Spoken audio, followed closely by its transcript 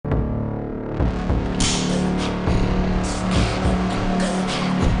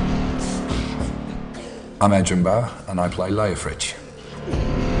I'm Edrinbar and I play Leofric.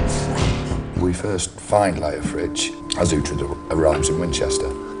 We first find Leofric as Uhtred arrives in Winchester,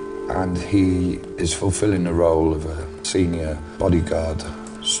 and he is fulfilling the role of a senior bodyguard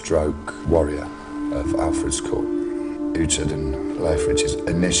stroke warrior of Alfred's court. Uhtred and Leofric's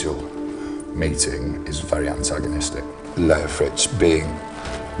initial meeting is very antagonistic. Leofric, being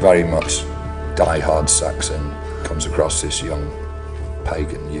very much die-hard Saxon, comes across this young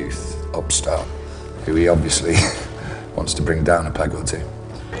pagan youth upstart who he obviously wants to bring down a peg or two.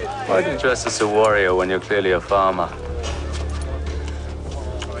 Why do you dress as a warrior when you're clearly a farmer?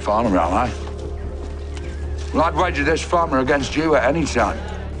 Farmer, am I? Well, I'd wager this farmer against you at any time.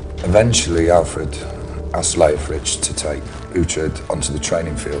 Eventually, Alfred asks Leofric to take Uhtred onto the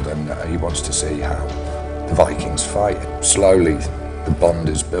training field, and he wants to see how the Vikings fight. Slowly, the bond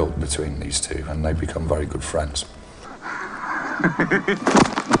is built between these two, and they become very good friends.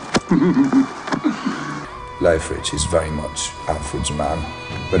 Leofric is very much Alfred's man,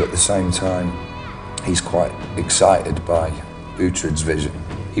 but at the same time, he's quite excited by Uhtred's vision.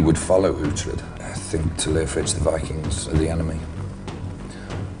 He would follow Uhtred. I think to Leofric, the Vikings are the enemy.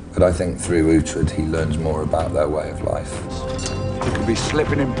 But I think through Uhtred, he learns more about their way of life. You could be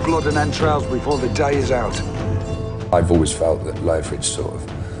slipping in blood and entrails before the day is out. I've always felt that Leofric sort of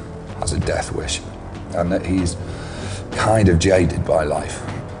has a death wish, and that he's kind of jaded by life.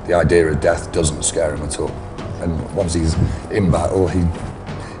 The idea of death doesn't scare him at all. And once he's in battle,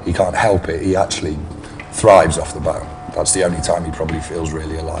 he can't help it. He actually thrives off the battle. That's the only time he probably feels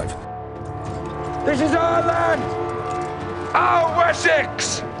really alive. This is our land! Our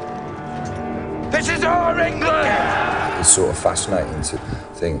Wessex! This is our England! It's sort of fascinating to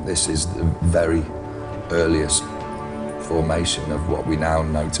think this is the very earliest formation of what we now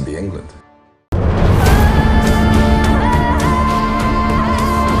know to be England.